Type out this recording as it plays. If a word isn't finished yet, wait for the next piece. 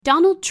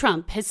Donald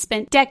Trump has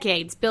spent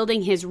decades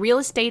building his real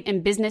estate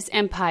and business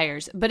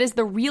empires, but is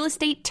the real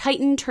estate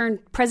titan turned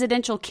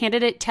presidential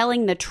candidate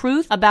telling the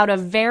truth about a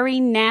very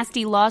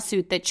nasty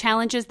lawsuit that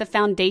challenges the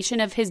foundation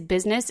of his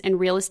business and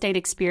real estate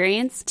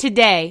experience?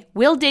 Today,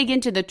 we'll dig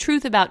into the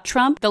truth about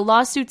Trump, the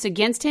lawsuits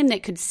against him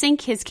that could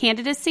sink his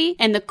candidacy,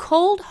 and the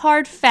cold,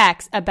 hard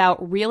facts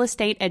about real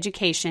estate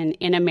education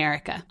in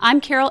America. I'm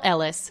Carol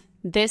Ellis.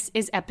 This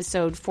is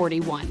episode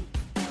 41.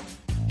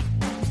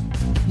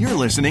 You're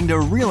listening to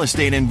Real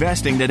Estate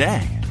Investing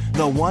Today,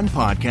 the one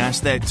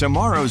podcast that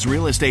tomorrow's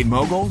real estate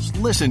moguls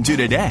listen to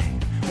today,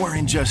 where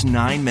in just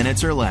 9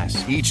 minutes or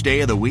less each day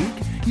of the week,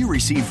 you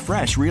receive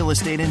fresh real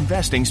estate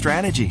investing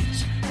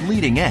strategies,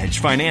 leading-edge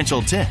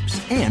financial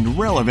tips, and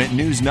relevant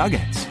news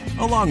nuggets,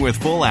 along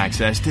with full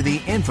access to the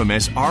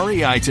infamous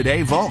REI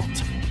Today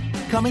Vault.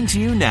 Coming to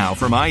you now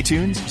from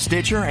iTunes,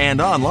 Stitcher,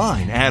 and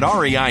online at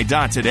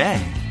rei.today,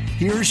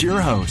 here's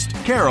your host,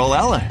 Carol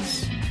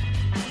Ellis.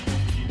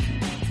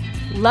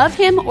 Love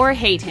him or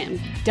hate him,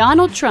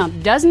 Donald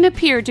Trump doesn't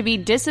appear to be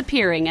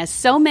disappearing as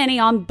so many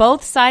on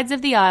both sides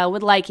of the aisle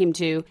would like him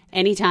to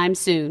anytime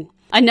soon.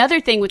 Another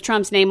thing with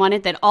Trump's name on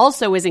it that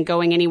also isn't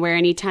going anywhere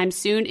anytime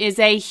soon is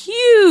a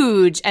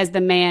huge, as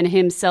the man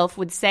himself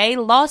would say,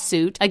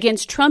 lawsuit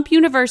against Trump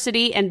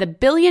University and the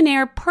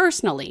billionaire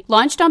personally,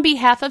 launched on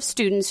behalf of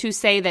students who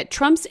say that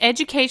Trump's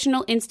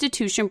educational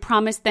institution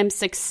promised them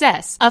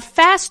success, a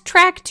fast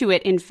track to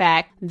it, in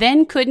fact,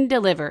 then couldn't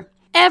deliver.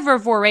 Ever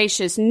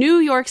voracious New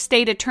York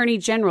State Attorney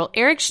General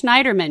Eric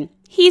Schneiderman,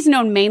 he's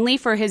known mainly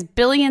for his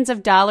billions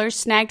of dollars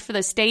snagged for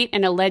the state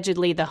and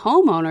allegedly the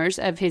homeowners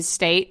of his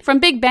state from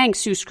big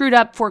banks who screwed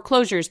up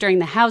foreclosures during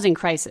the housing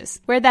crisis.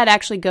 Where that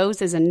actually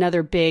goes is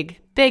another big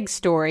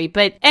story.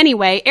 But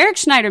anyway, Eric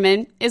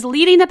Schneiderman is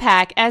leading the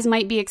pack, as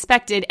might be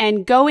expected,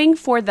 and going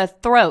for the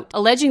throat,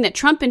 alleging that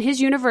Trump and his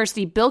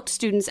university bilked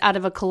students out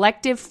of a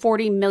collective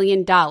 $40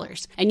 million.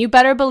 And you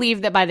better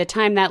believe that by the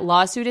time that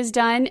lawsuit is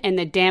done and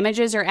the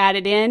damages are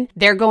added in,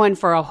 they're going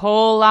for a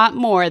whole lot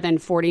more than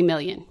 $40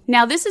 million.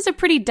 Now, this is a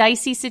pretty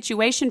dicey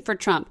situation for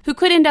Trump, who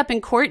could end up in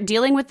court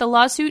dealing with the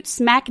lawsuit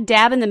smack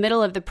dab in the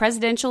middle of the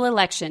presidential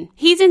election.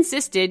 He's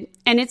insisted,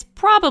 and it's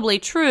probably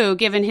true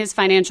given his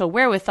financial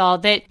wherewithal,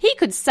 that he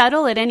could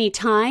settle at any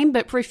time,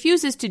 but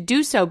refuses to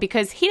do so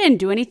because he didn't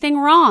do anything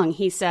wrong,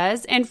 he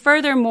says. And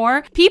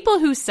furthermore, people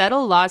who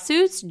settle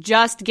lawsuits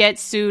just get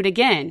sued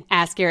again.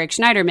 Ask Eric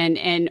Schneiderman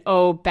and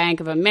Bank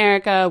of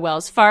America,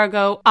 Wells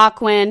Fargo,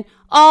 Ocwen,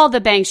 all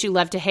the banks you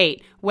love to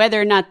hate,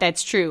 whether or not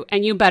that's true,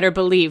 and you better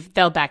believe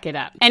they'll back it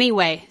up.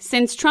 Anyway,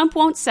 since Trump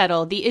won't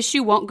settle, the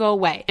issue won't go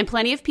away, and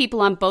plenty of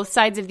people on both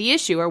sides of the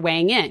issue are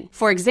weighing in.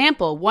 For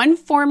example, one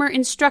former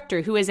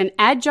instructor who is an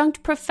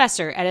adjunct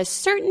professor at a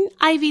certain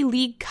Ivy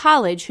League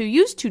college who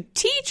used to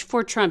teach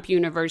for Trump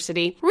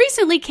University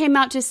recently came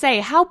out to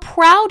say how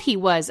proud he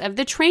was of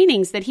the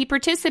trainings that he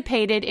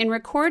participated in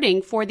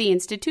recording for the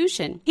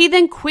institution. He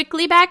then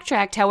quickly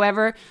backtracked,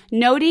 however,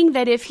 noting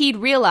that if he'd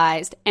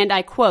realized, and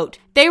I quote,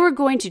 "They were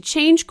going to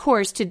change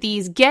course to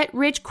these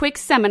get-rich-quick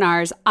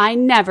seminars, I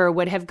never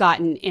would have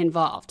gotten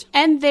involved."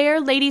 And there,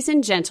 ladies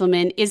and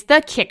gentlemen, is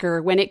the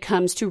kicker when it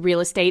comes to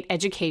real estate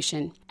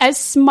education. As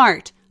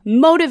smart,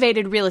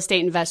 motivated real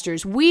estate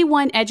investors, we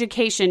want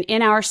education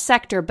in our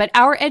sector, but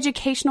our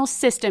educational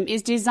system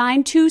is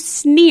designed to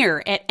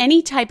sneer at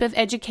any type of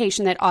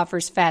education that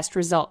offers fast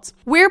results.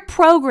 We're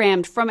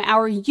programmed from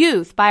our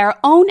youth by our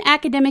own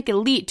academic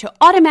elite to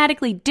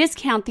automatically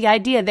discount the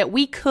idea that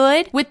we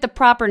could, with the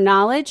proper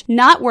knowledge,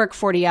 not work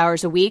 40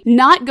 hours a week,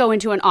 not go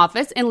into an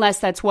office unless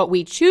that's what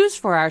we choose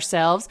for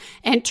ourselves,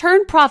 and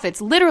turn profits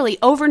literally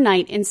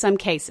overnight in some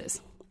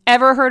cases.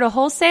 Ever heard of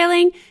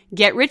wholesaling?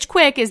 Get rich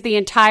quick is the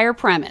entire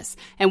premise.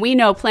 And we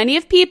know plenty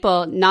of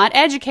people, not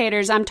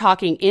educators, I'm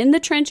talking in the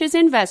trenches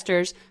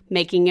investors,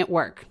 making it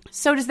work.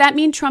 So does that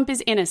mean Trump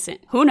is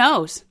innocent? Who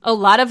knows? A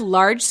lot of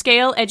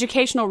large-scale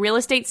educational real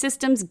estate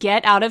systems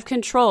get out of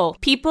control.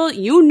 People,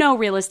 you know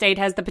real estate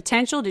has the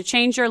potential to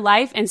change your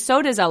life, and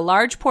so does a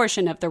large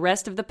portion of the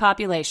rest of the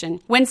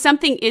population. When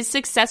something is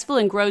successful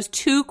and grows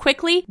too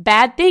quickly,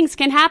 bad things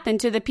can happen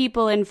to the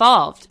people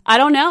involved. I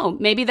don't know.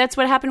 Maybe that's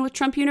what happened with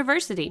Trump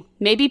University.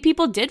 Maybe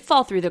people did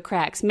fall through the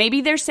cracks.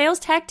 Maybe their sales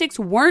tactics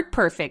weren't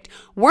perfect,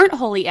 weren't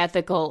wholly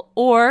ethical,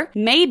 or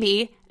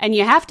maybe, and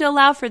you have to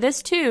allow for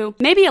this too,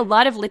 maybe a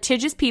lot of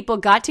litigious people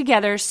got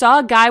together, saw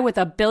a guy with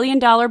 $1 billion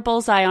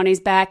bullseye on his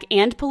back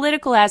and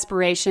political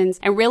aspirations,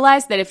 and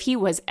realized that if he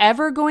was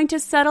ever going to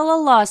settle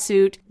a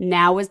lawsuit,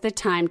 now was the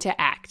time to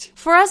act.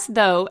 For us,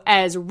 though,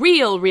 as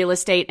real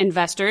estate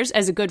investors,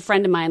 as a good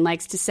friend of mine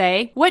likes to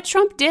say, what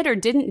Trump did or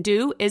didn't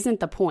do isn't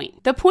the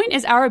point. The point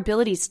is our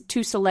ability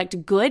to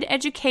select good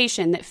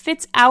education that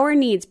fits our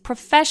needs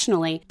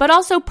professionally, but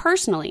also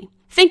personally.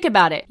 Think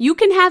about it. You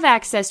can have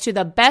access to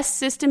the best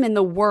system in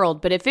the world,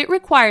 but if it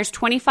requires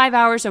 25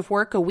 hours of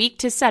work a week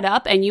to set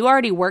up and you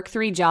already work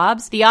 3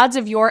 jobs, the odds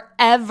of your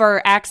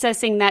ever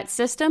accessing that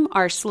system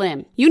are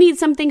slim. You need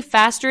something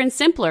faster and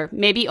simpler,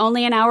 maybe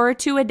only an hour or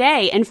 2 a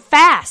day, and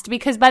fast,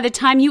 because by the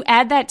time you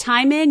add that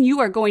time in,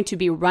 you are going to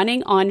be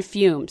running on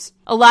fumes.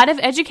 A lot of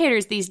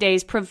educators these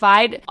days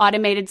provide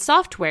automated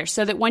software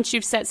so that once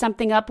you've set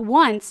something up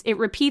once, it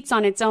repeats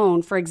on its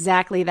own for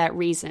exactly that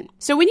reason.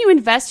 So when you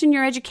invest in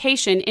your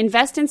education,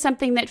 invest in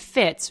something that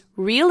fits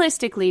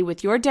realistically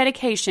with your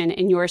dedication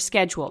and your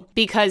schedule,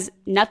 because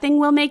nothing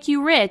will make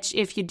you rich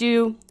if you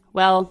do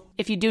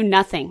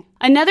nothing.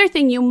 Another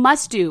thing you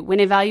must do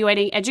when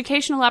evaluating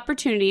educational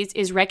opportunities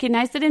is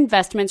recognize that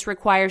investments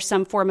require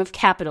some form of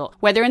capital,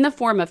 whether in the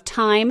form of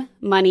time,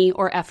 money,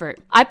 or effort.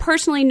 I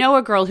personally know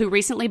a girl who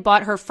recently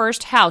bought her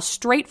first house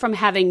straight from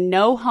having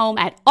no home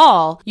at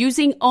all,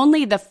 using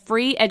only the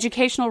free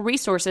educational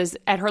resources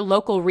at her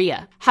local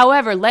RIA.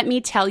 However, let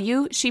me tell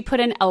you, she put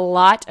in a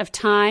lot of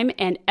time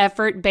and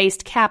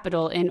effort-based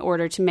capital in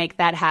order to make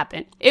that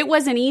happen. It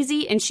wasn't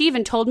easy, and she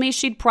even told me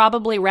she'd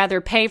probably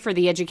rather pay for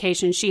the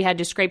education she had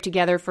to scrape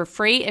together for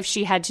free if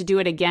she had to do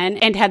it again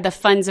and had the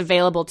funds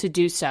available to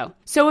do so.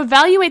 So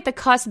evaluate the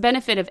cost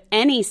benefit of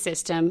any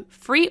system,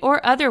 free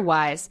or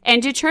otherwise,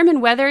 and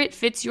determine whether it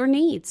fits your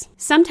needs.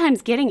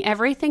 Sometimes getting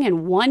everything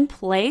in one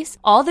place,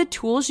 all the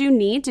tools you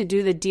need to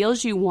do the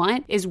deals you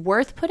want, is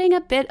worth putting a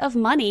bit of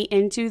money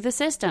into the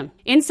system.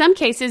 In some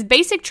cases,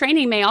 basic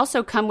training may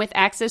also come with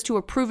access to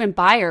a proven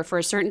buyer for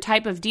a certain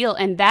type of deal,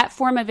 and that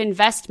form of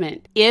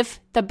investment,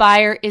 if the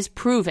buyer is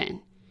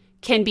proven,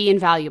 can be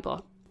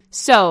invaluable.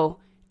 So,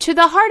 to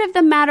the heart of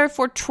the matter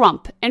for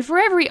Trump, and for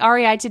every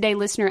REI Today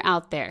listener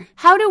out there,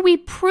 how do we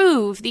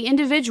prove the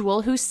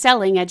individual who's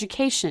selling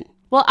education?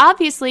 Well,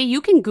 obviously,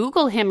 you can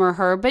Google him or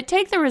her, but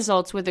take the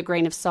results with a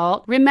grain of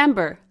salt.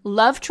 Remember,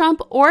 love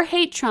Trump or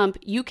hate Trump,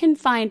 you can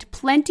find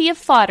plenty of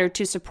fodder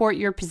to support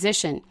your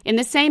position. In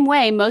the same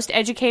way, most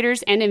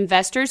educators and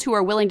investors who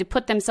are willing to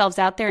put themselves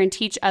out there and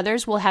teach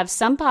others will have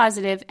some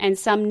positive and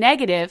some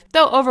negative,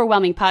 though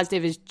overwhelming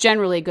positive is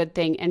generally a good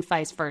thing and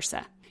vice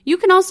versa. You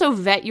can also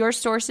vet your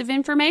source of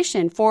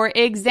information. For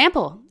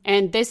example,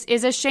 and this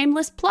is a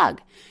shameless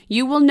plug,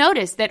 you will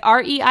notice that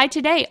REI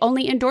Today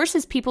only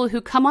endorses people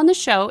who come on the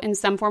show in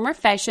some form or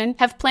fashion,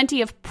 have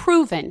plenty of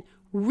proven,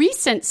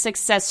 recent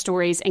success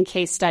stories and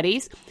case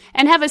studies,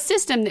 and have a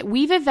system that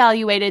we've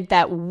evaluated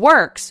that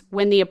works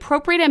when the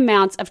appropriate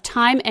amounts of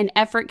time and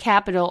effort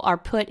capital are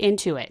put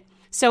into it.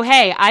 So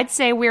hey, I'd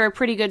say we're a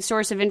pretty good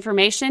source of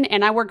information,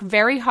 and I work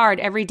very hard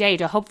every day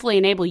to hopefully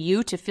enable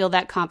you to feel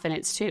that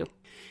confidence too.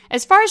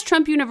 As far as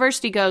Trump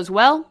University goes,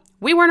 well,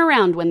 we weren't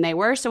around when they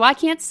were, so I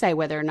can't say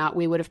whether or not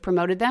we would have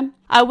promoted them.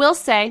 I will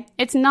say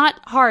it's not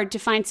hard to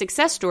find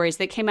success stories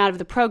that came out of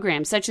the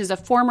program, such as a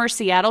former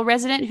Seattle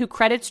resident who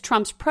credits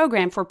Trump's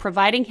program for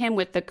providing him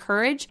with the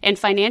courage and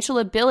financial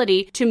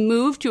ability to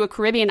move to a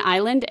Caribbean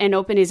island and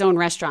open his own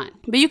restaurant.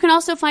 But you can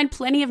also find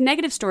plenty of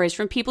negative stories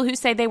from people who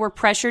say they were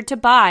pressured to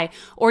buy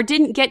or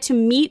didn't get to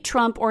meet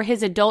Trump or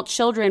his adult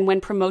children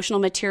when promotional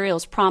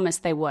materials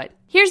promised they would.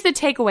 Here's the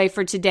takeaway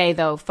for today,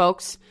 though,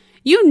 folks.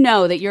 You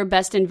know that your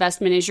best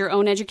investment is your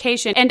own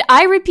education, and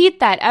I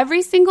repeat that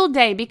every single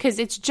day because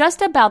it's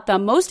just about the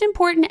most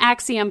important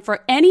axiom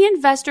for any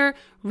investor,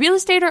 real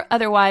estate or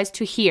otherwise,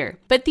 to hear.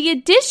 But the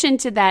addition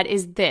to that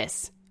is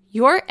this: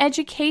 your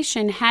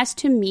education has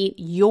to meet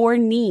your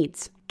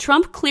needs.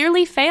 Trump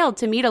clearly failed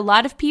to meet a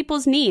lot of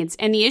people's needs,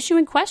 and the issue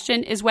in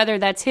question is whether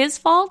that's his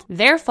fault,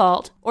 their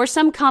fault, or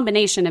some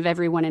combination of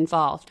everyone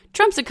involved.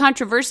 Trump's a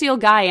controversial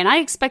guy, and I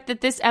expect that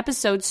this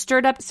episode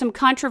stirred up some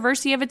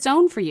controversy of its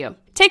own for you.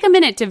 Take a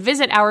minute to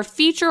visit our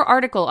feature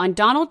article on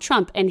Donald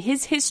Trump and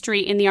his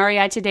history in the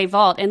REI Today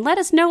Vault and let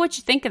us know what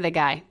you think of the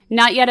guy.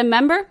 Not yet a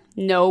member?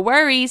 No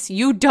worries.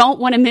 You don't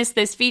want to miss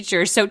this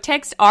feature, so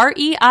text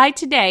REI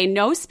Today,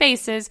 no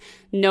spaces,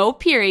 no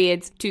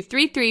periods, to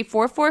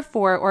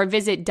 33444 or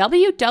visit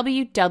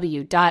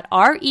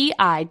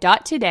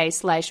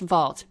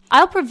www.rei.today/vault.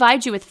 I'll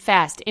provide you with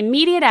fast,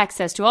 immediate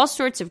access to all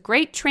sorts of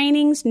great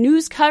trainings,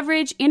 news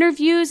coverage,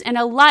 interviews, and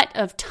a lot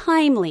of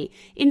timely,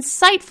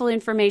 insightful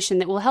information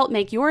that will help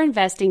make your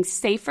investing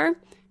safer,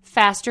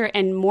 faster,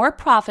 and more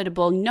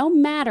profitable no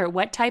matter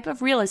what type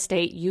of real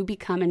estate you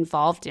become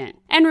involved in.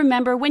 And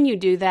remember, when you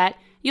do that,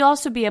 you'll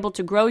also be able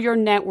to grow your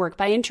network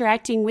by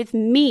interacting with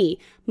me,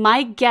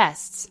 my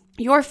guests,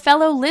 your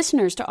fellow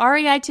listeners to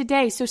REI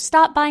Today, so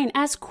stop by and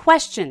ask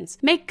questions,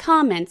 make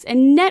comments,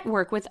 and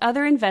network with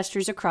other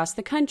investors across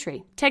the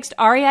country. Text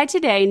REI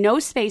Today, no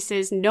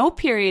spaces, no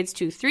periods,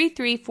 to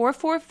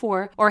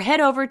 33444 or head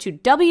over to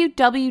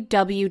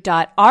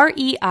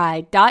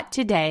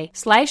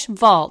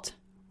www.rei.today/vault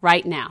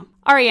right now.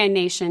 REI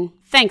Nation,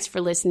 thanks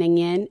for listening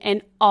in,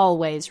 and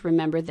always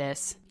remember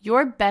this: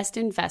 your best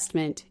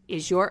investment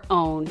is your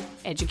own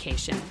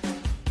education.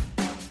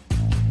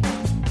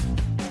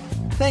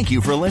 Thank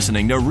you for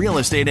listening to Real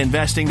Estate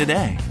Investing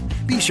Today.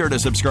 Be sure to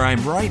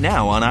subscribe right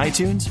now on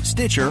iTunes,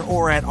 Stitcher,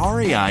 or at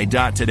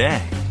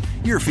rei.today.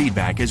 Your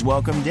feedback is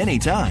welcomed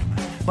anytime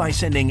by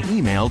sending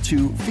email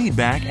to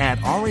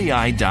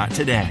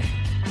feedback@rei.today.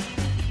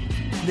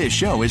 This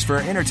show is for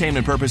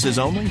entertainment purposes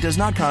only, does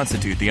not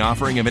constitute the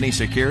offering of any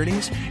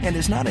securities, and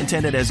is not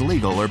intended as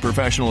legal or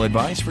professional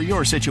advice for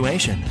your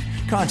situation.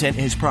 Content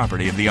is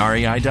property of the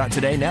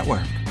REI.today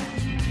network.